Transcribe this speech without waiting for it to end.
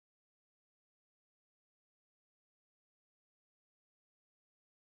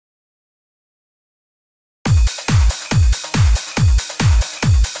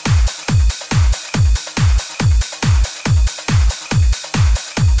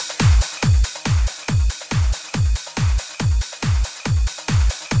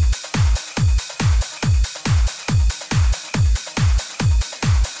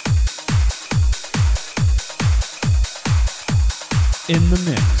in the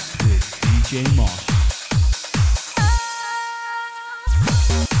mix with DJ Moss.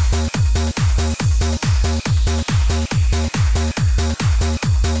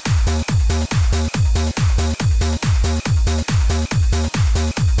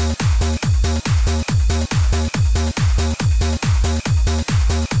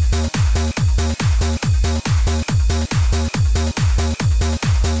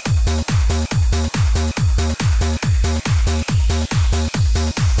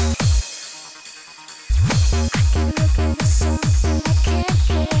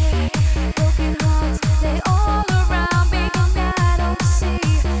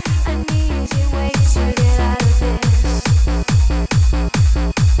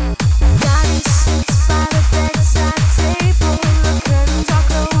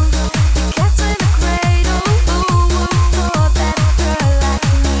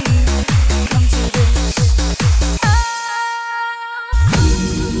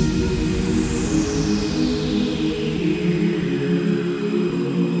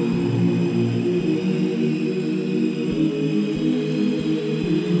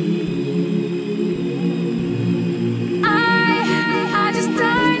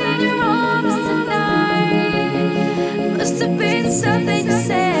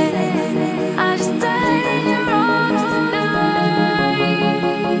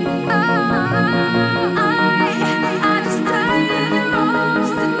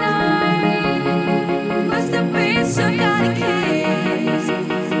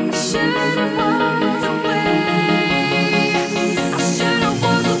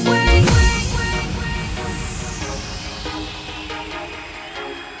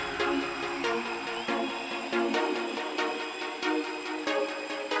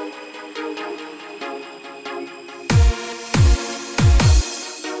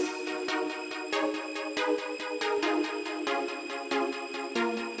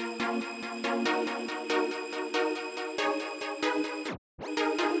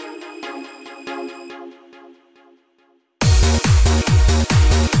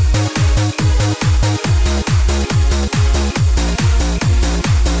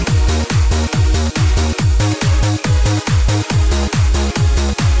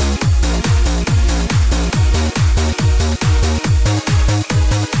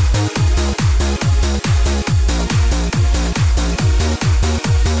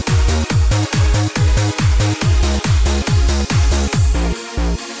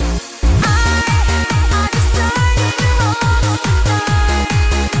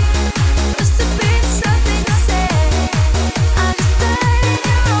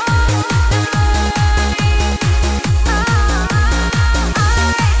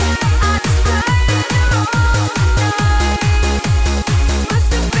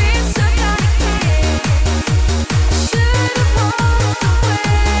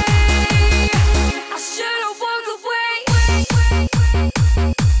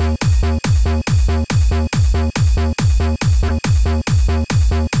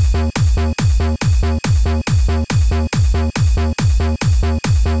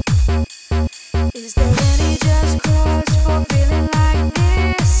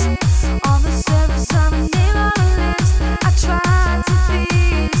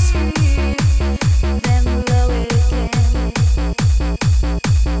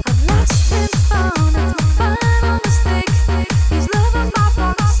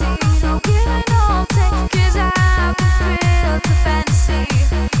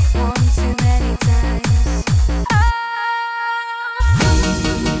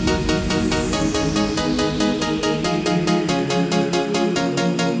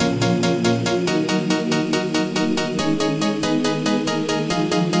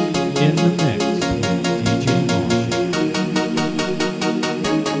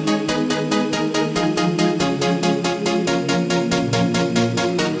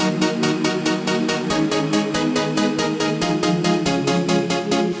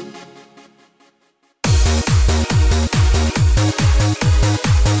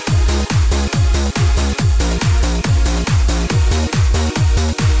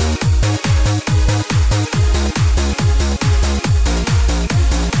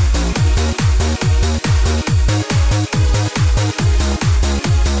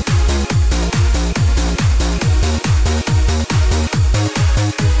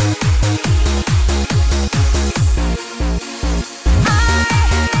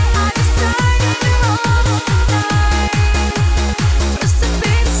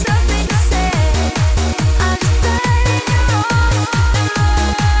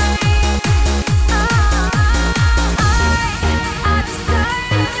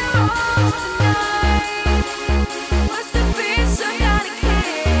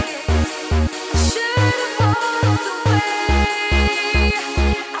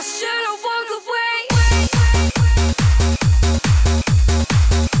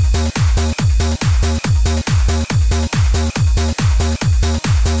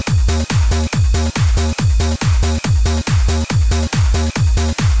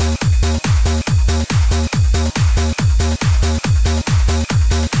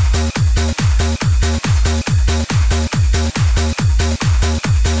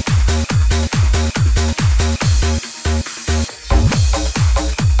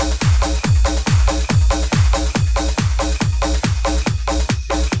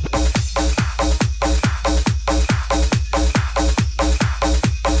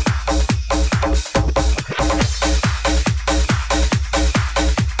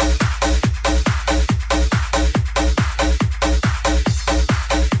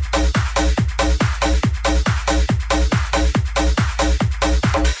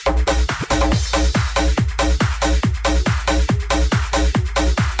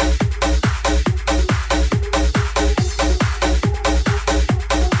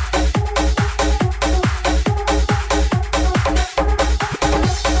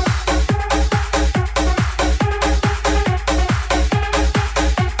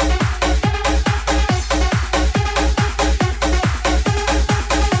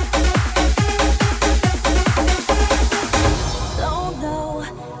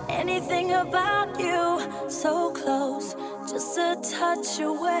 about you. So close, just a touch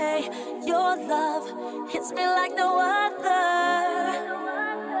away. Your love hits me like no other.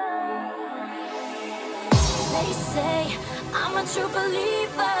 They say I'm a true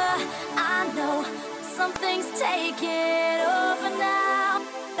believer. I know some things take it over now,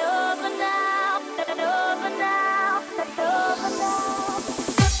 over now, over now, over now.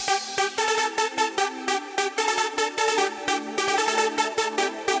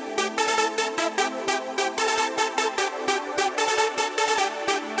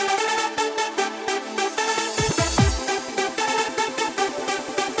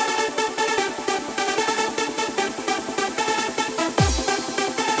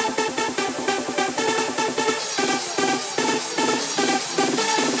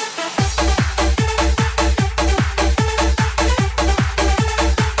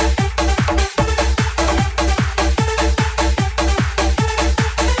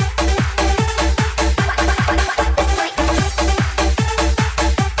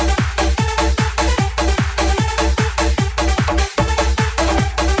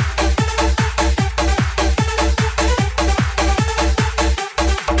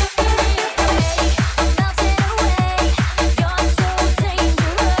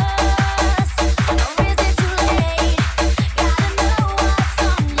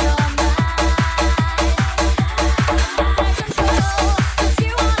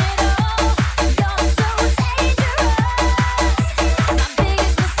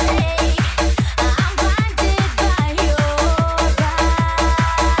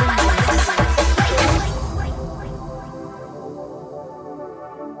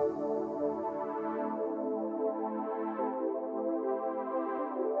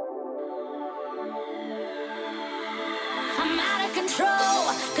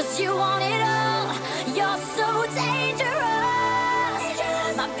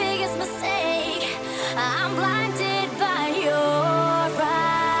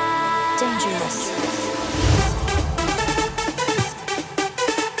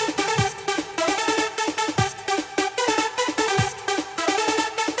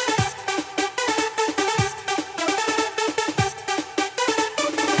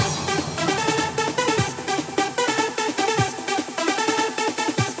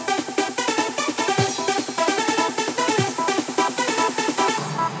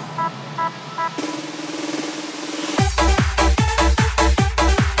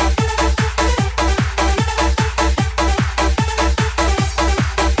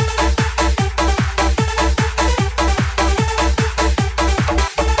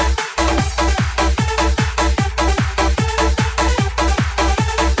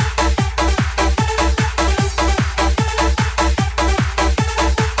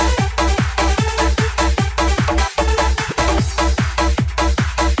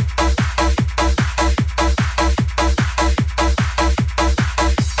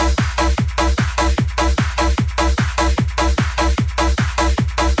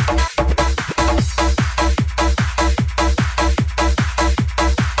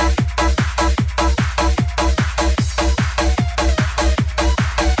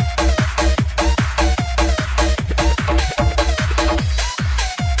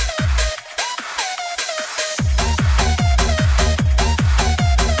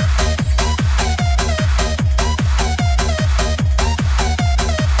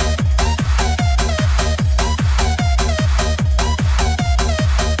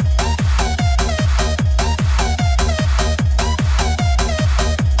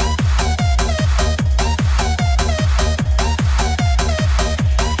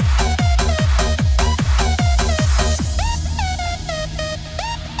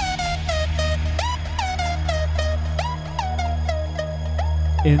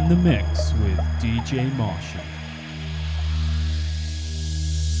 In the mix with DJ Marshall.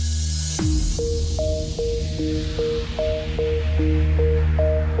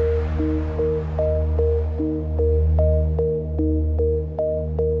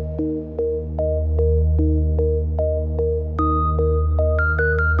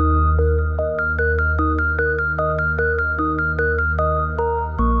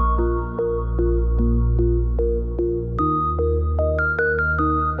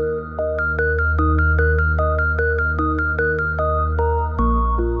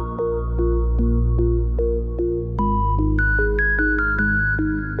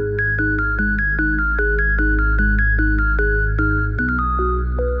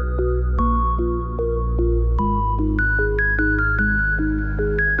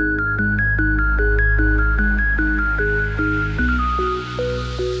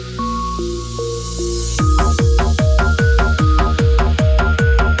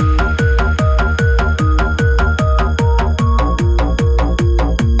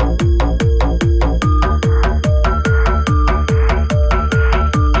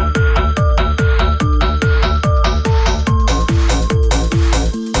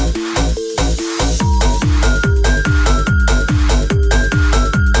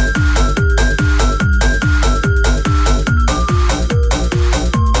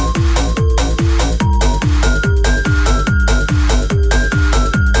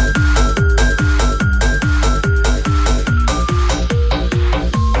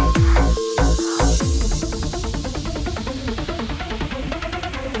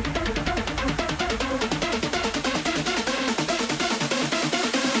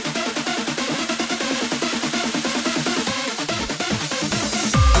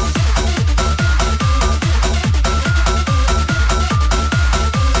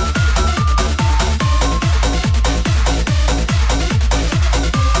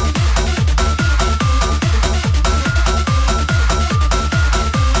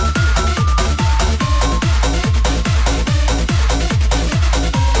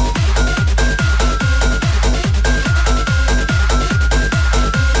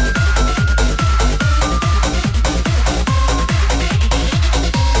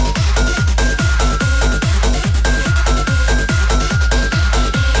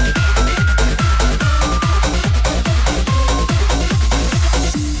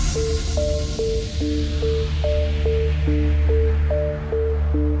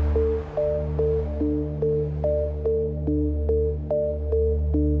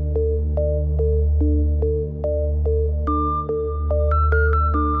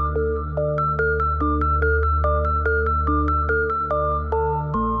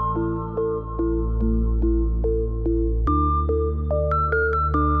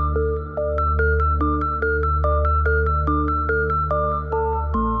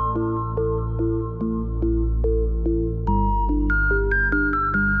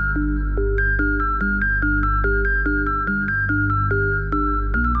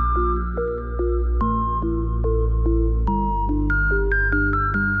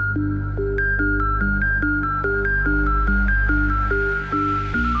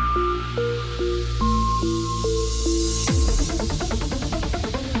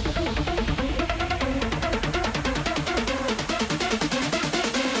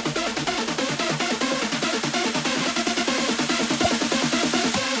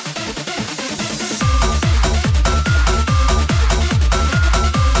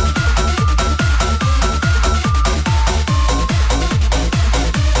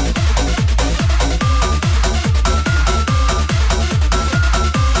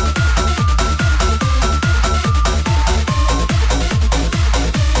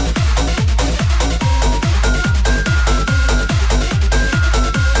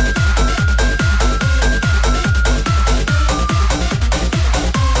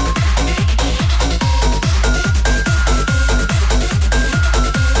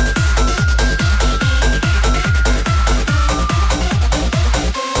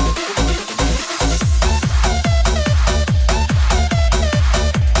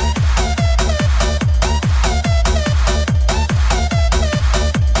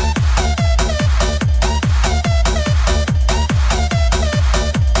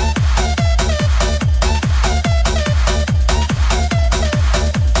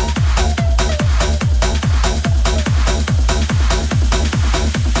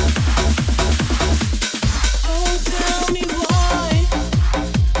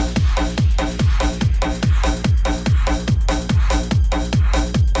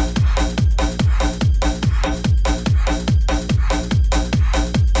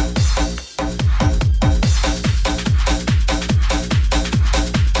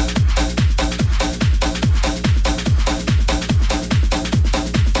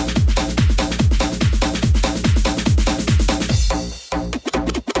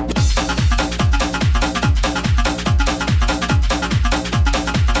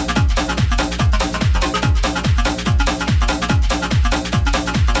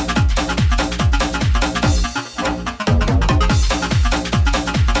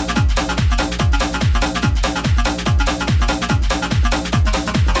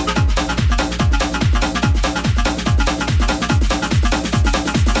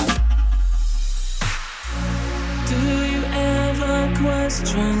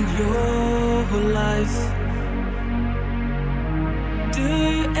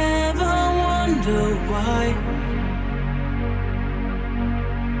 wonder why?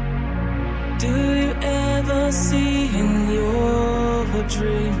 Do you ever see in your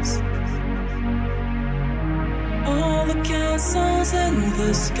dreams all the castles in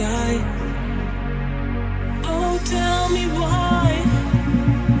the sky? Oh, tell me why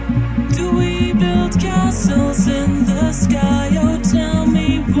do we build castles in the sky? Oh, tell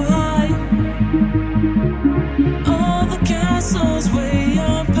me why all the castles way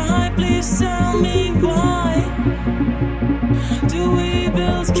up high. Please tell me why do we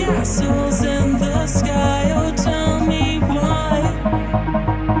build castles in the sky? Oh, tell me why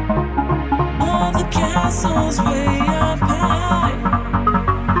all the castles way up high.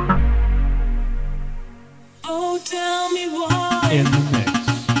 Oh, tell me why. In the mix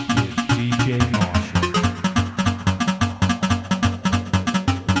with DJ Marshall.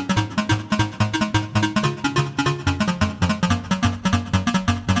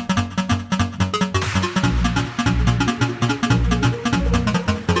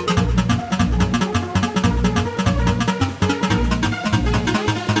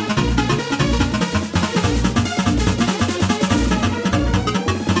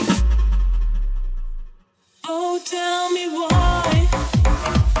 Oh, tell me why.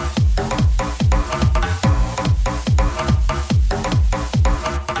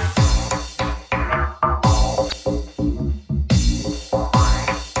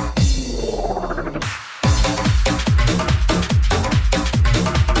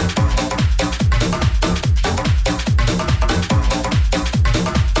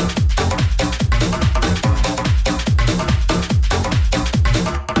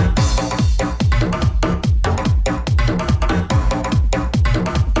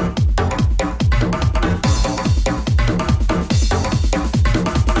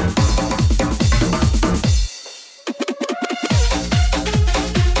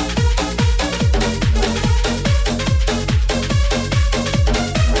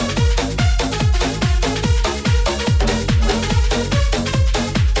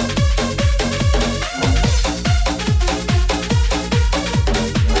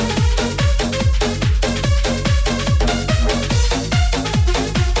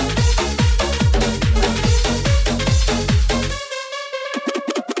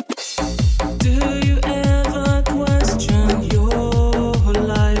 Do you ever question your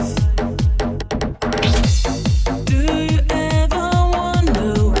life? Do you ever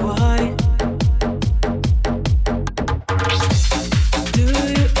wonder why? Do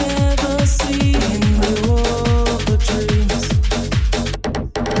you ever see in your dreams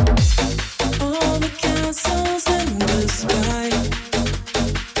all the castles in the sky?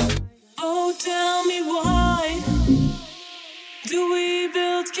 Oh, tell me why do we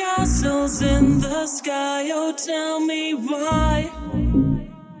build castles in the sky? Oh, tell me why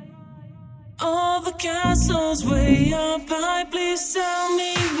all the castles way up high. Please tell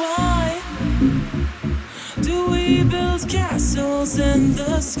me why do we build castles in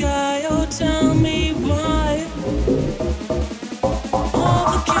the sky? Oh, tell me why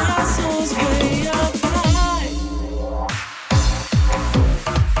all the castles way up high.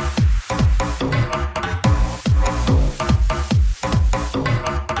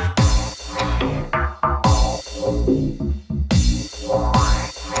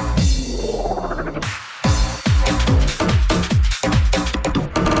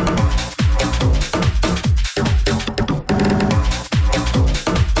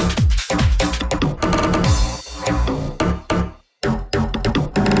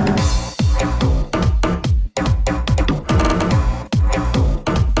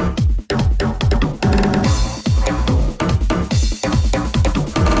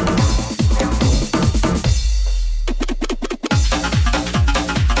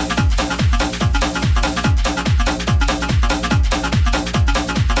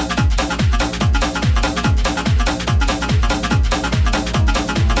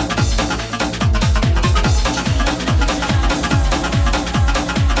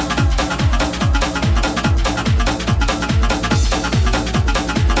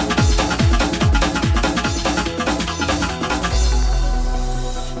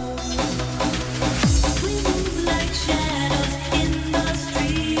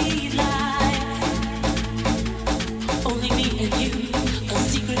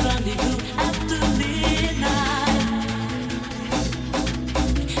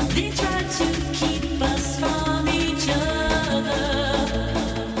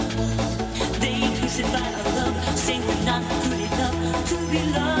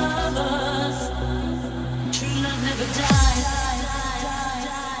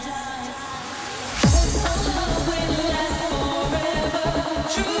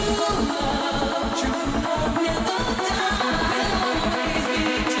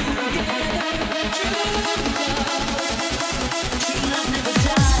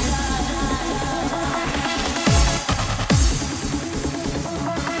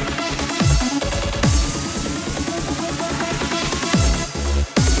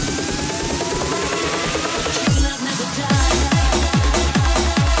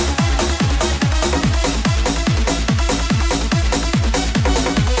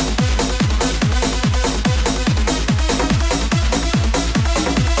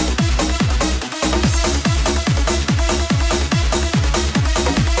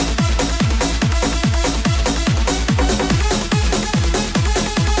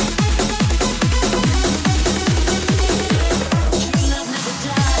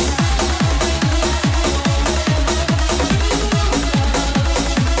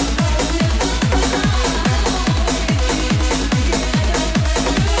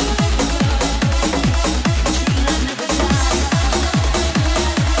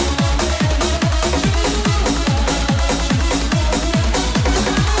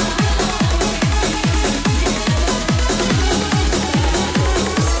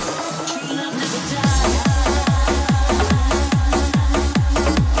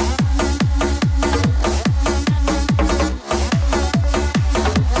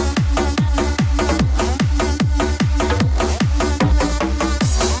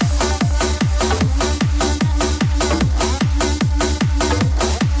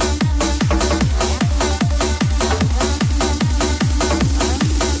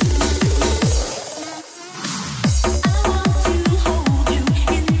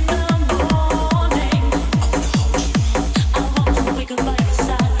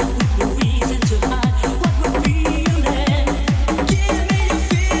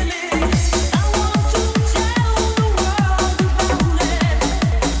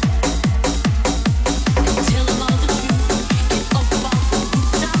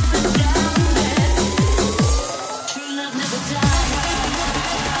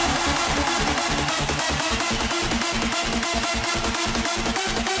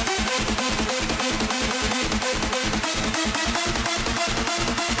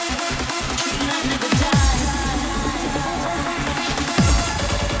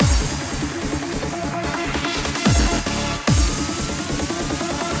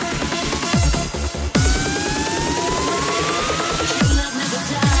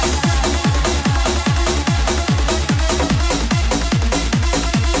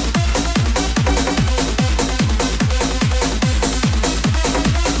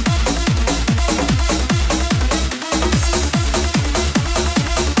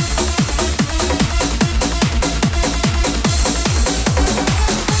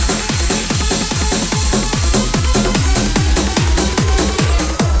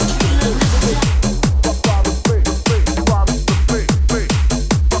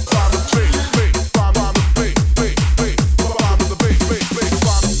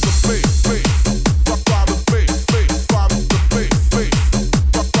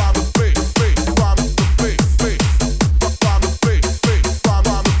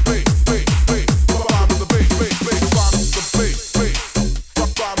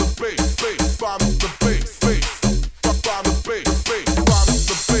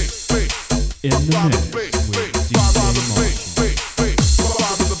 In the mix with DJ Martin.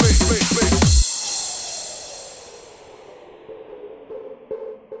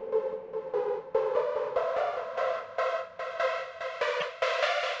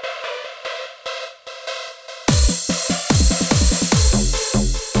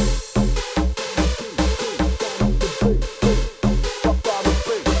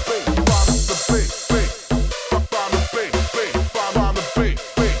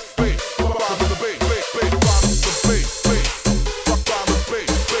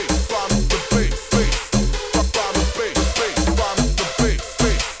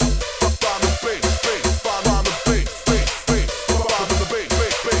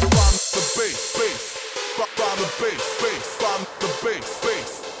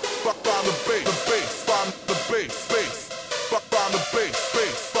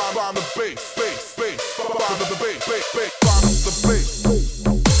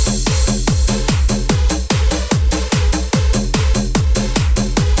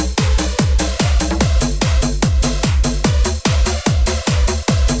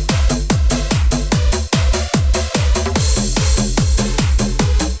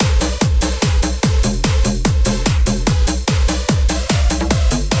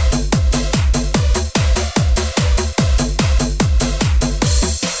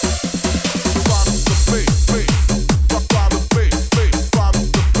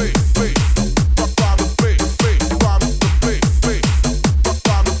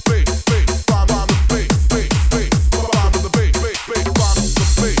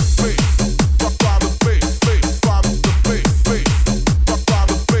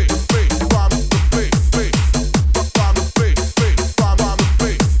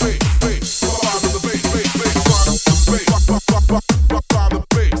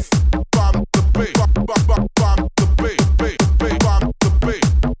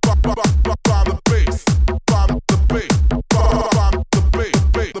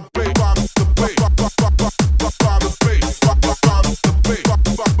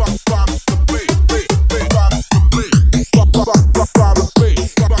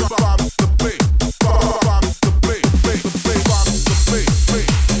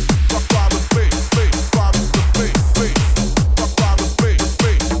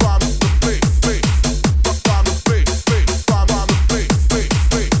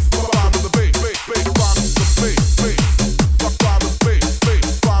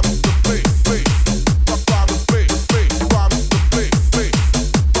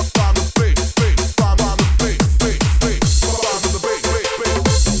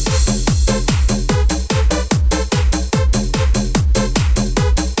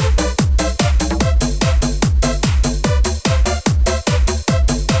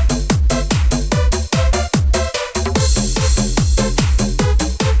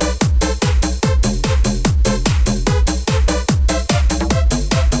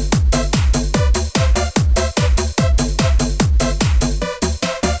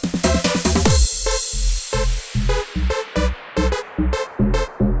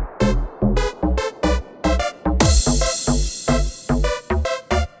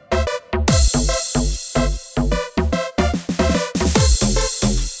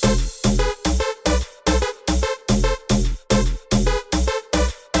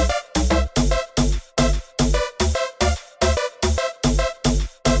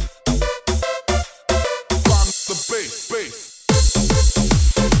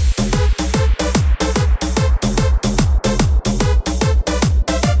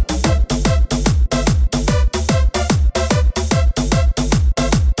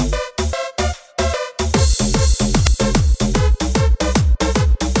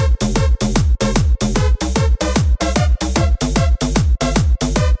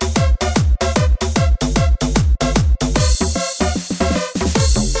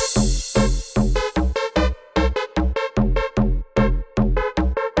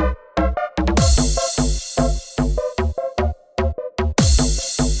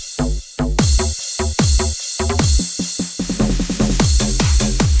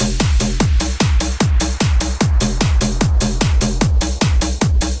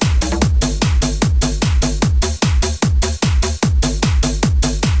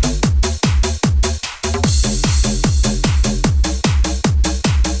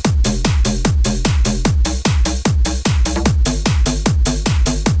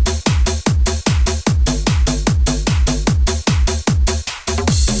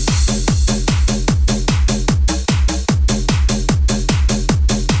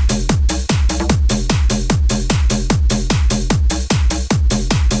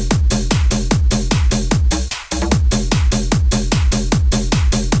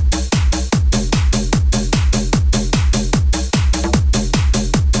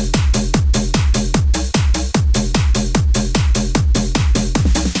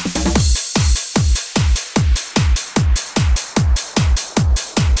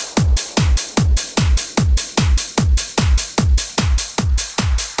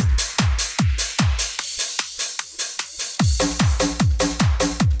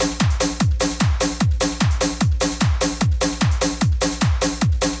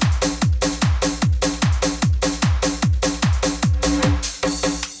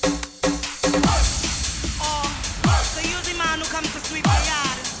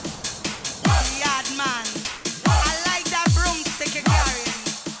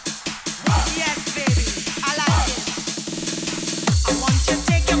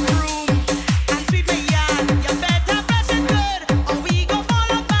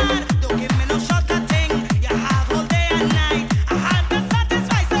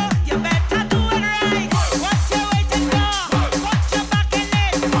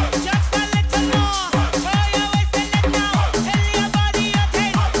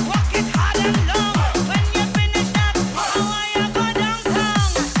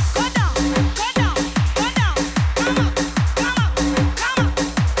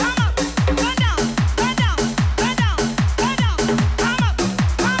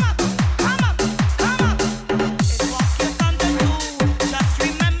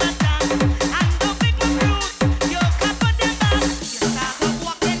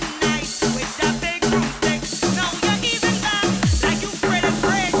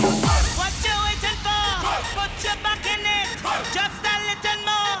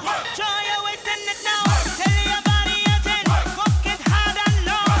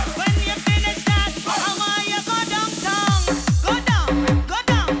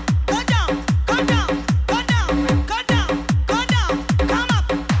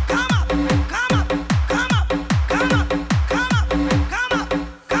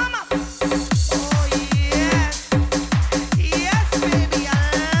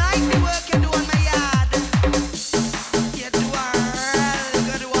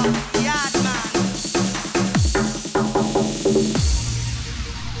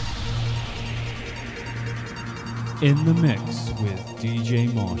 In the mix with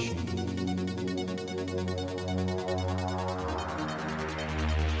DJ Marshy.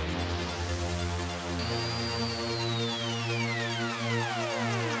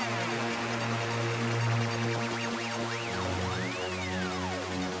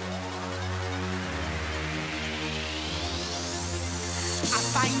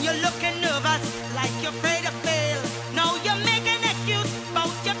 Find you looking nervous, like you're afraid to fail. Now you're making excuse about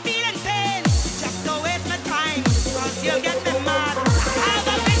your feeling pain. Just don't waste my time, cause you'll get me mad. Have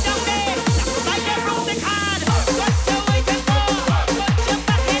a bit of day, that's why you wrote the card. What you waiting for? Put your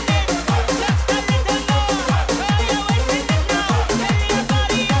back in it, just a little more. Girl, you're wasting it now. Tell your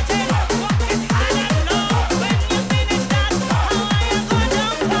body you're in, walk it hard and low. When you finish that, how are you go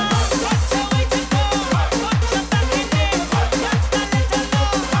downtown? What you waiting for? Put your back in it, just a little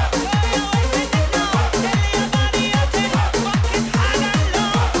more.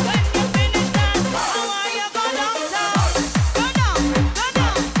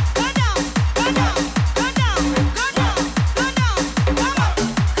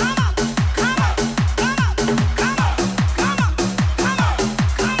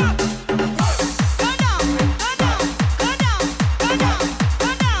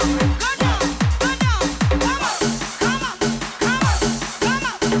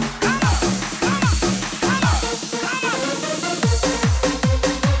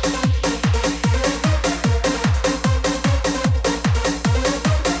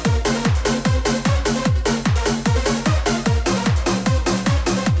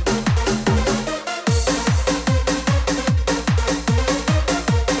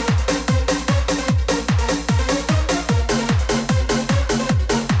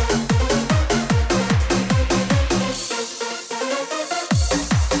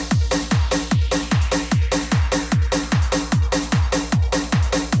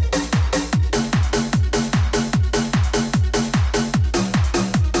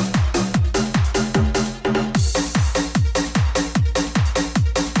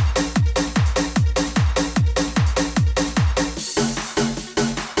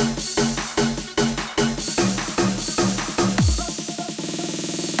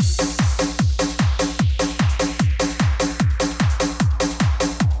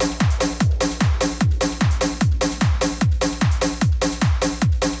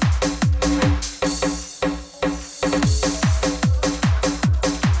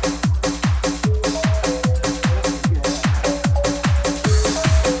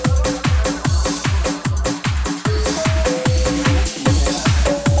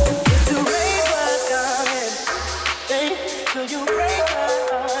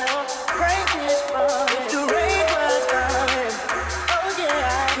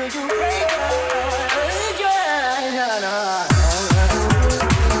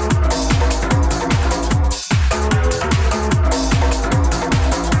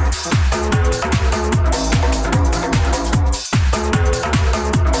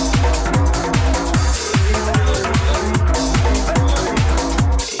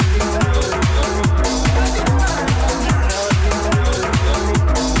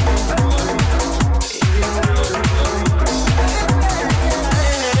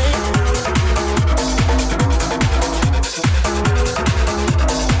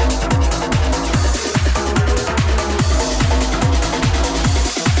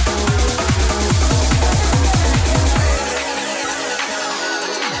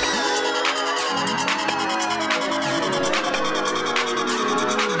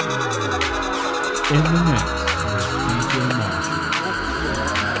 In the mix with DJ Marshy.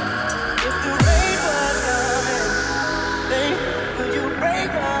 If the rain was coming, babe, will you break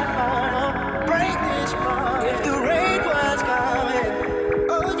my heart? Oh, break this heart. If the rain was coming,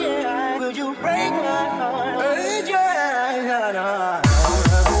 oh yeah, will you break my heart? Oh yeah,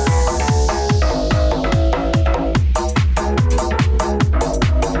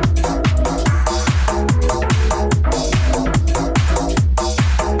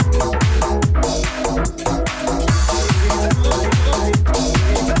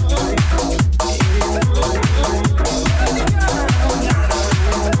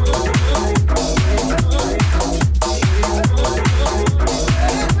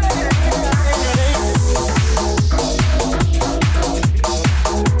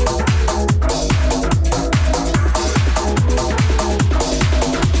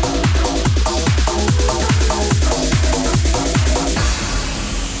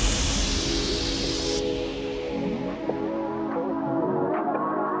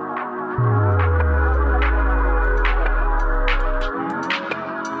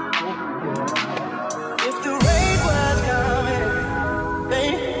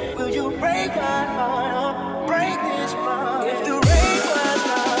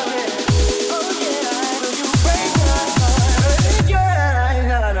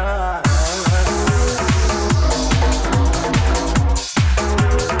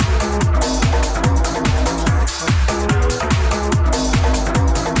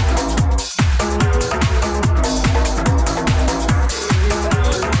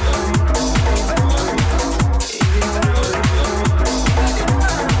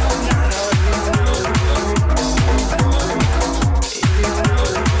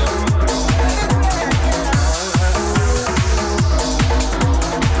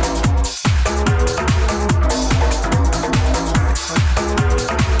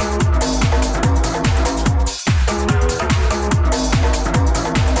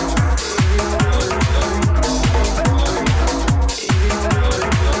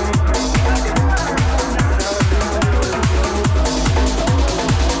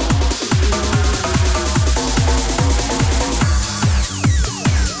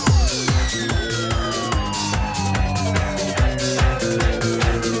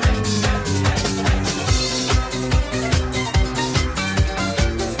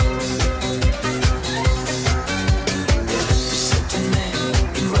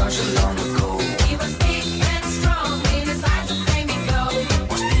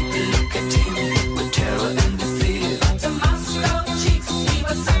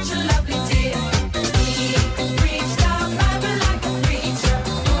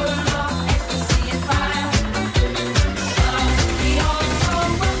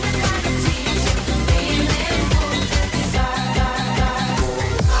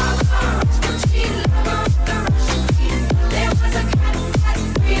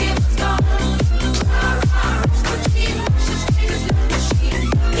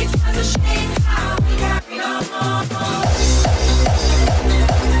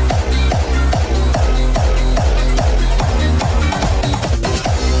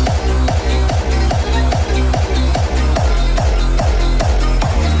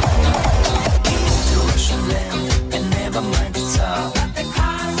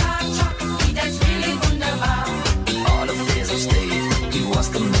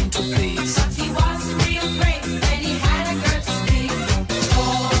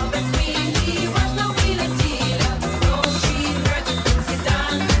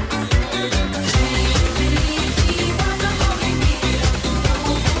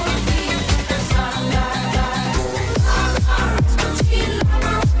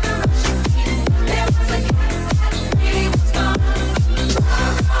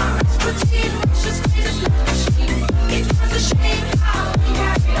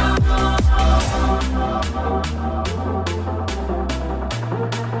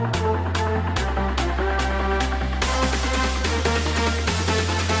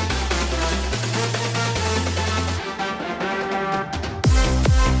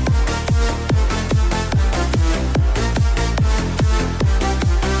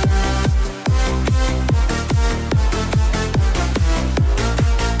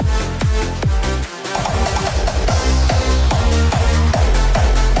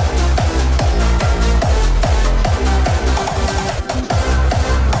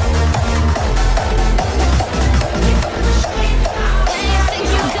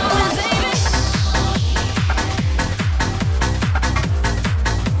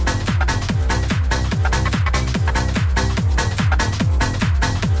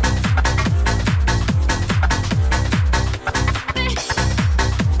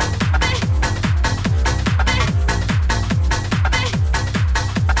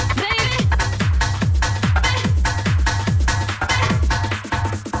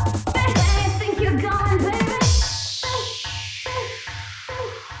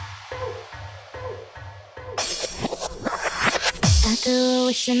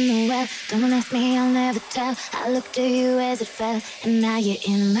 wishing the well. Don't ask me, I'll never tell. I looked at you as it fell, and now you're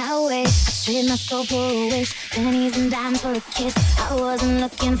in my way. I trade my soul for a wish, pennies and dimes for a kiss. I wasn't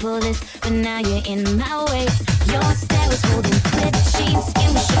looking for this, but now you're in my way. Your stare was holding, lit sheets,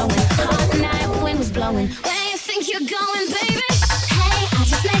 skin was showing. Hot night, wind was blowing. Where you think you're going, baby? Hey, I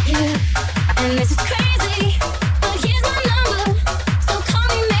just met you, and this is crazy. But here's my number, so call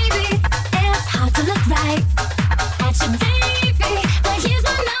me maybe. It's hard to look right at you, baby. But here's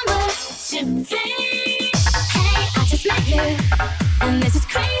my number, today. Hey, I just met you, and this is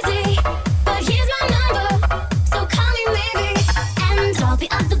crazy. But here's my number, so call me maybe. And all the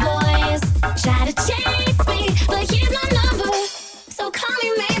other boys try to chase me, but here's my number, so call me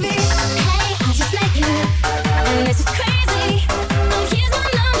maybe. Hey, I just met you, and this is crazy. But here's my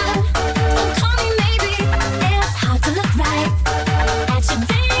number, so call me maybe. It's hard to look right at you,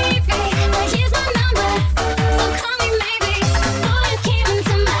 baby. But here's my number, so call me maybe. Before you came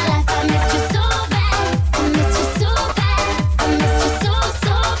into my life, I missed you so bad. I missed you so bad. I missed you so,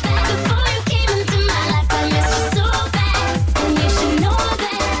 so bad. Before you came into my life, I missed you so bad. And you should know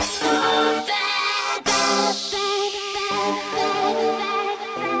that. So bad, bad,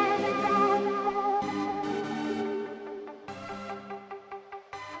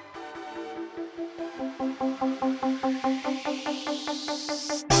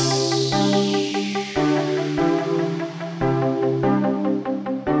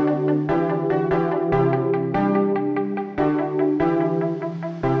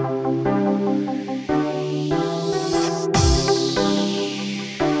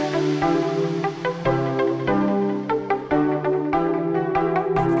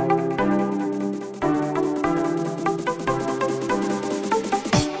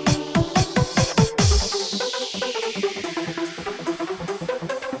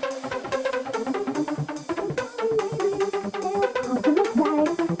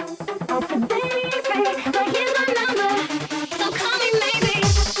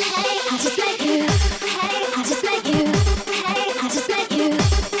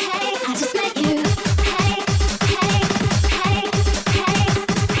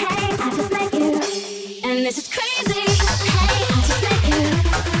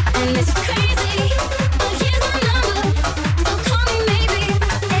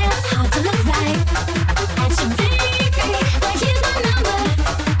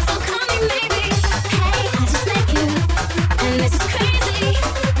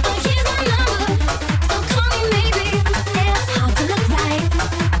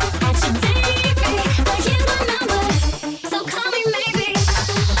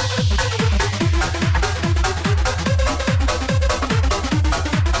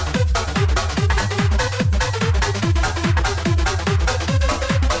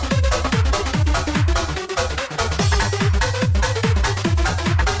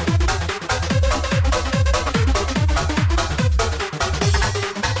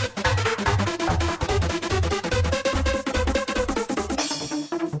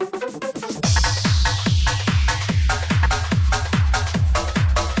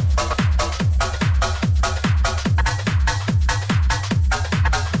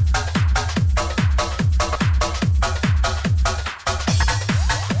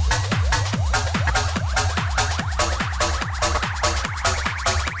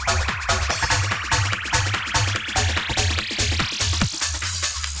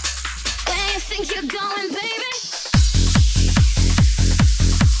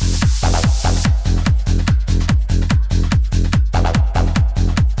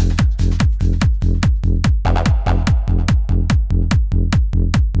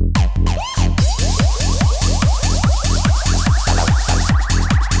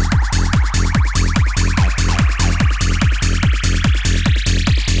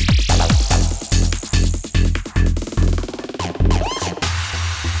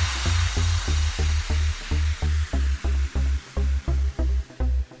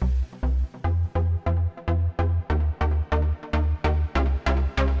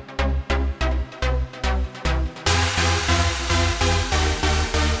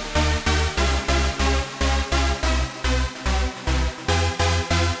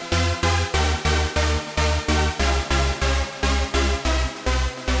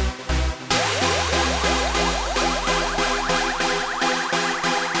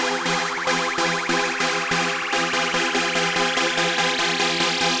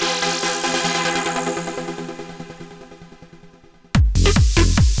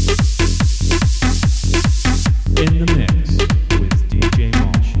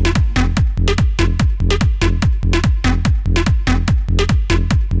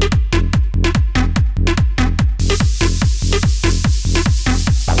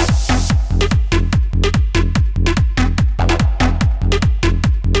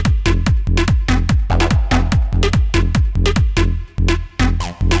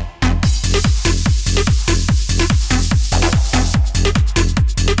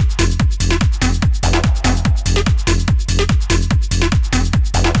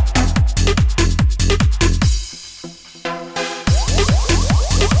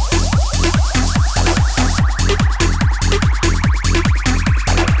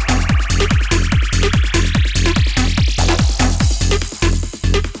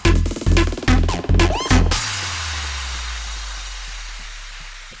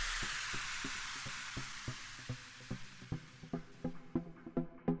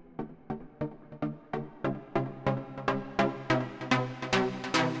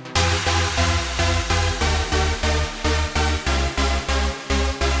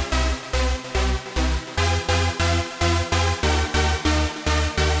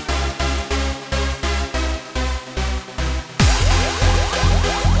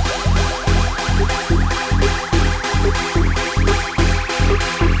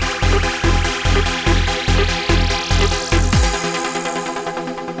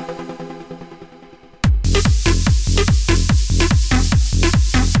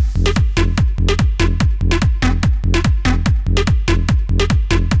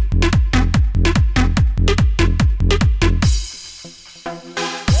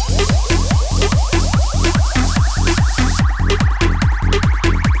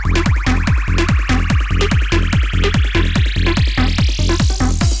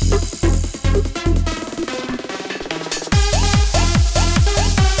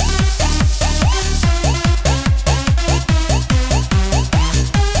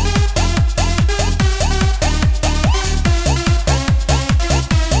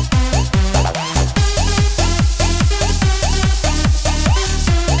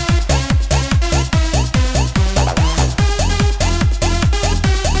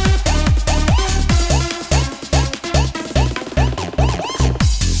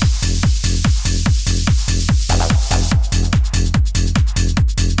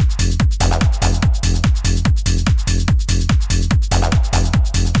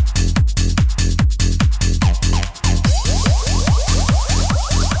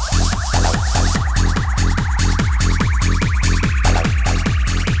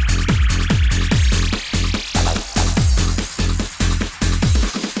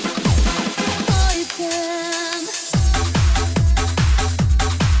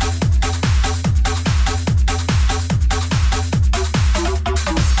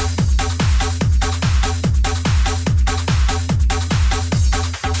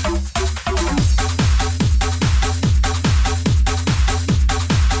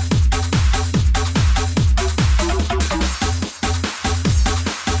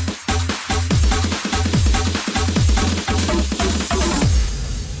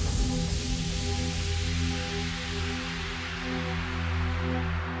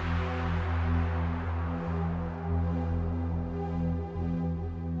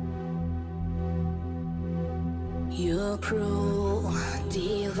 cruel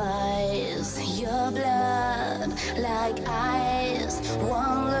device. Your blood like ice.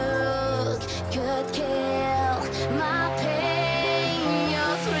 One look could kill my pain.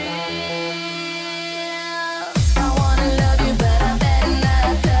 Your thrill. I wanna love you, but I better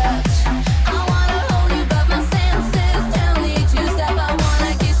not touch. I wanna hold you, but my senses tell me to stop. I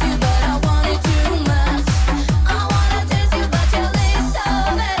wanna kiss you, but I want it too much. I wanna taste you, but your lips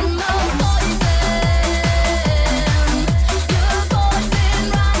are and most poison. Your poison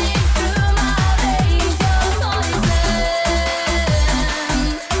running through my veins. Your poison.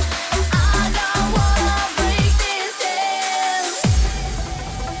 I don't wanna break this dance.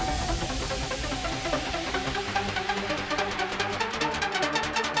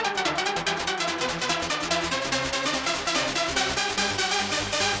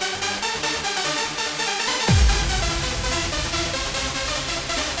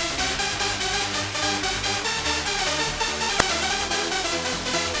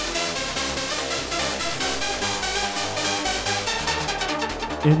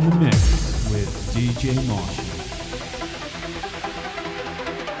 In the mix with DJ Marshall.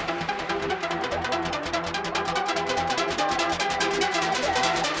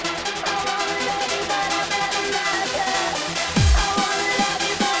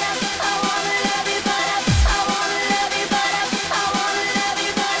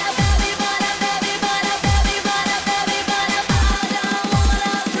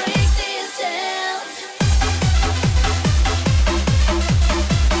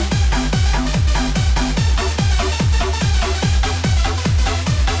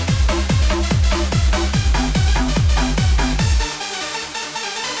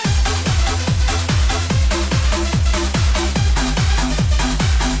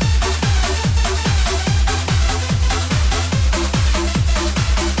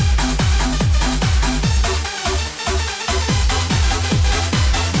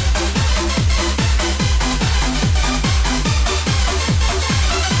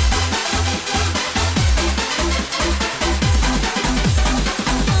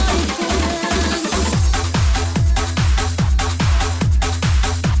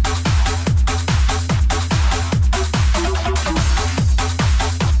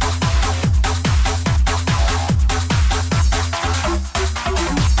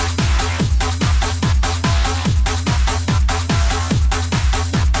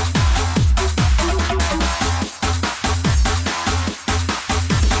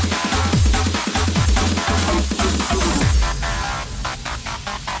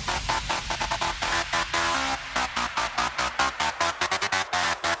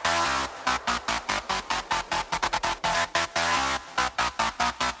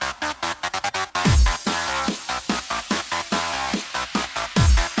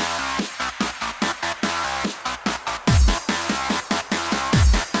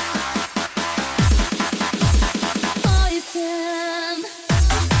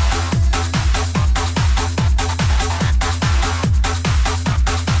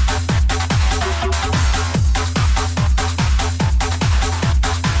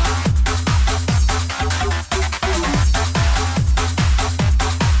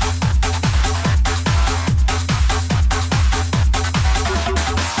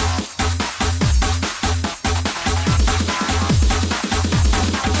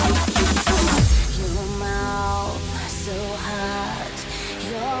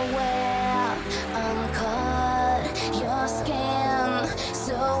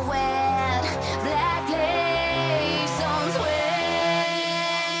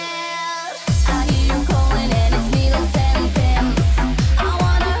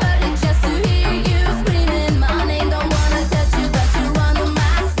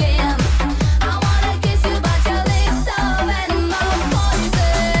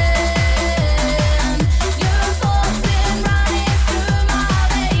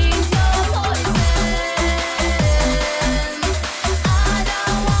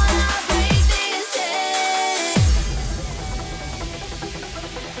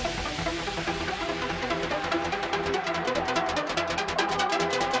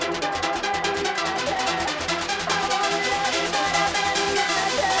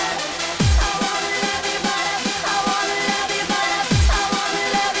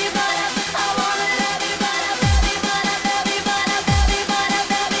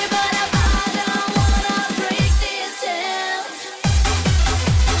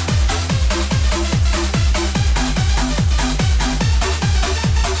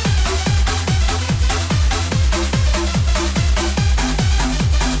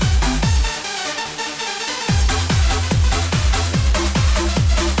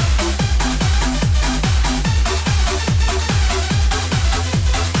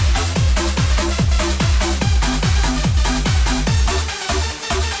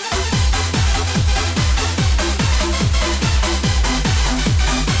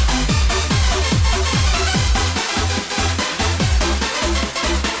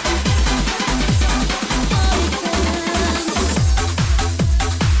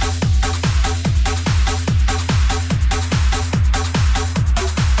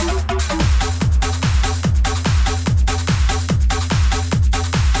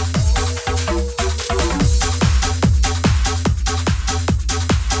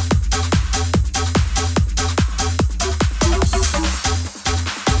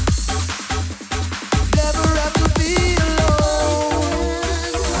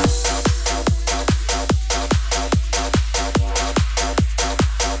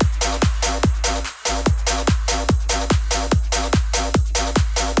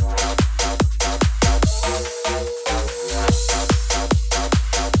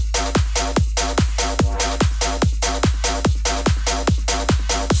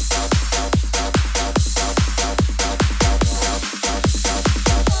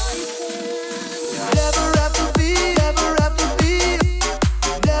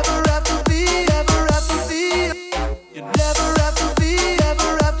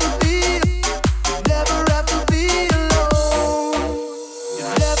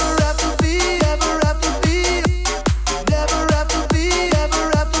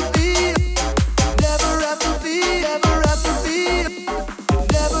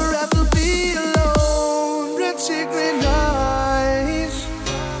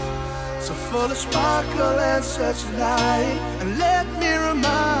 such light. And let me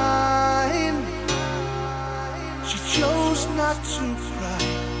remind, she chose not to cry,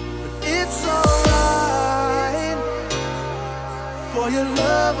 but it's alright, for your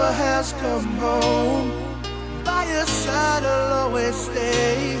lover has come home. By your side I'll always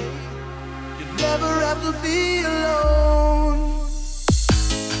stay. You never have to be alone.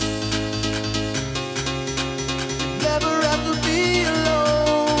 You never have to be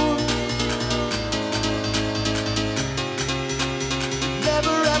alone. You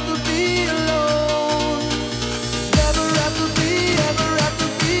never have to be alone. Never have to be, ever have to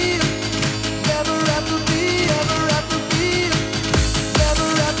be. Never have to be, ever have to be. Never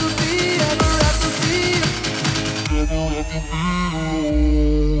have to be, ever have to be.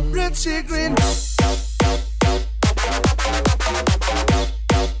 Richie Green.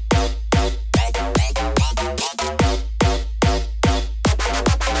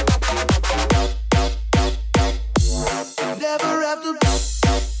 Never have to.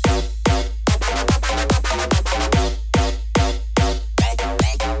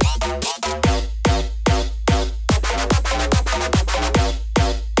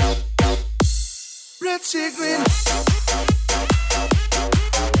 Richie Green.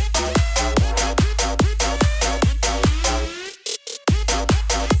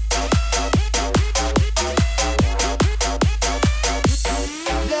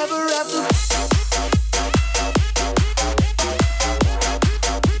 Never have to.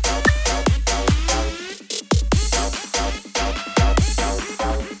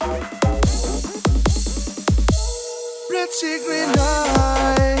 Richie Green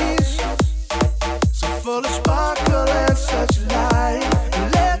eyes, so full of sparkle and such light.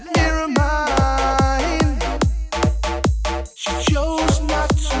 Let me remind, she chose not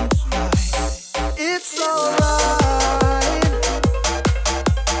to cry. It's alright,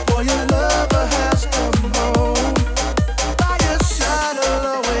 for your lover has come home. By your side I'll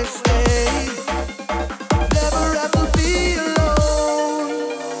always stay. Never have to be alone.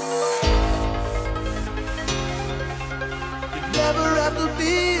 You never have to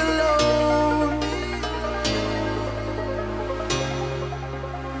be alone.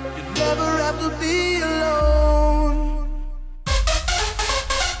 You never have to be alone.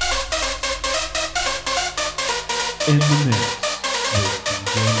 In the mix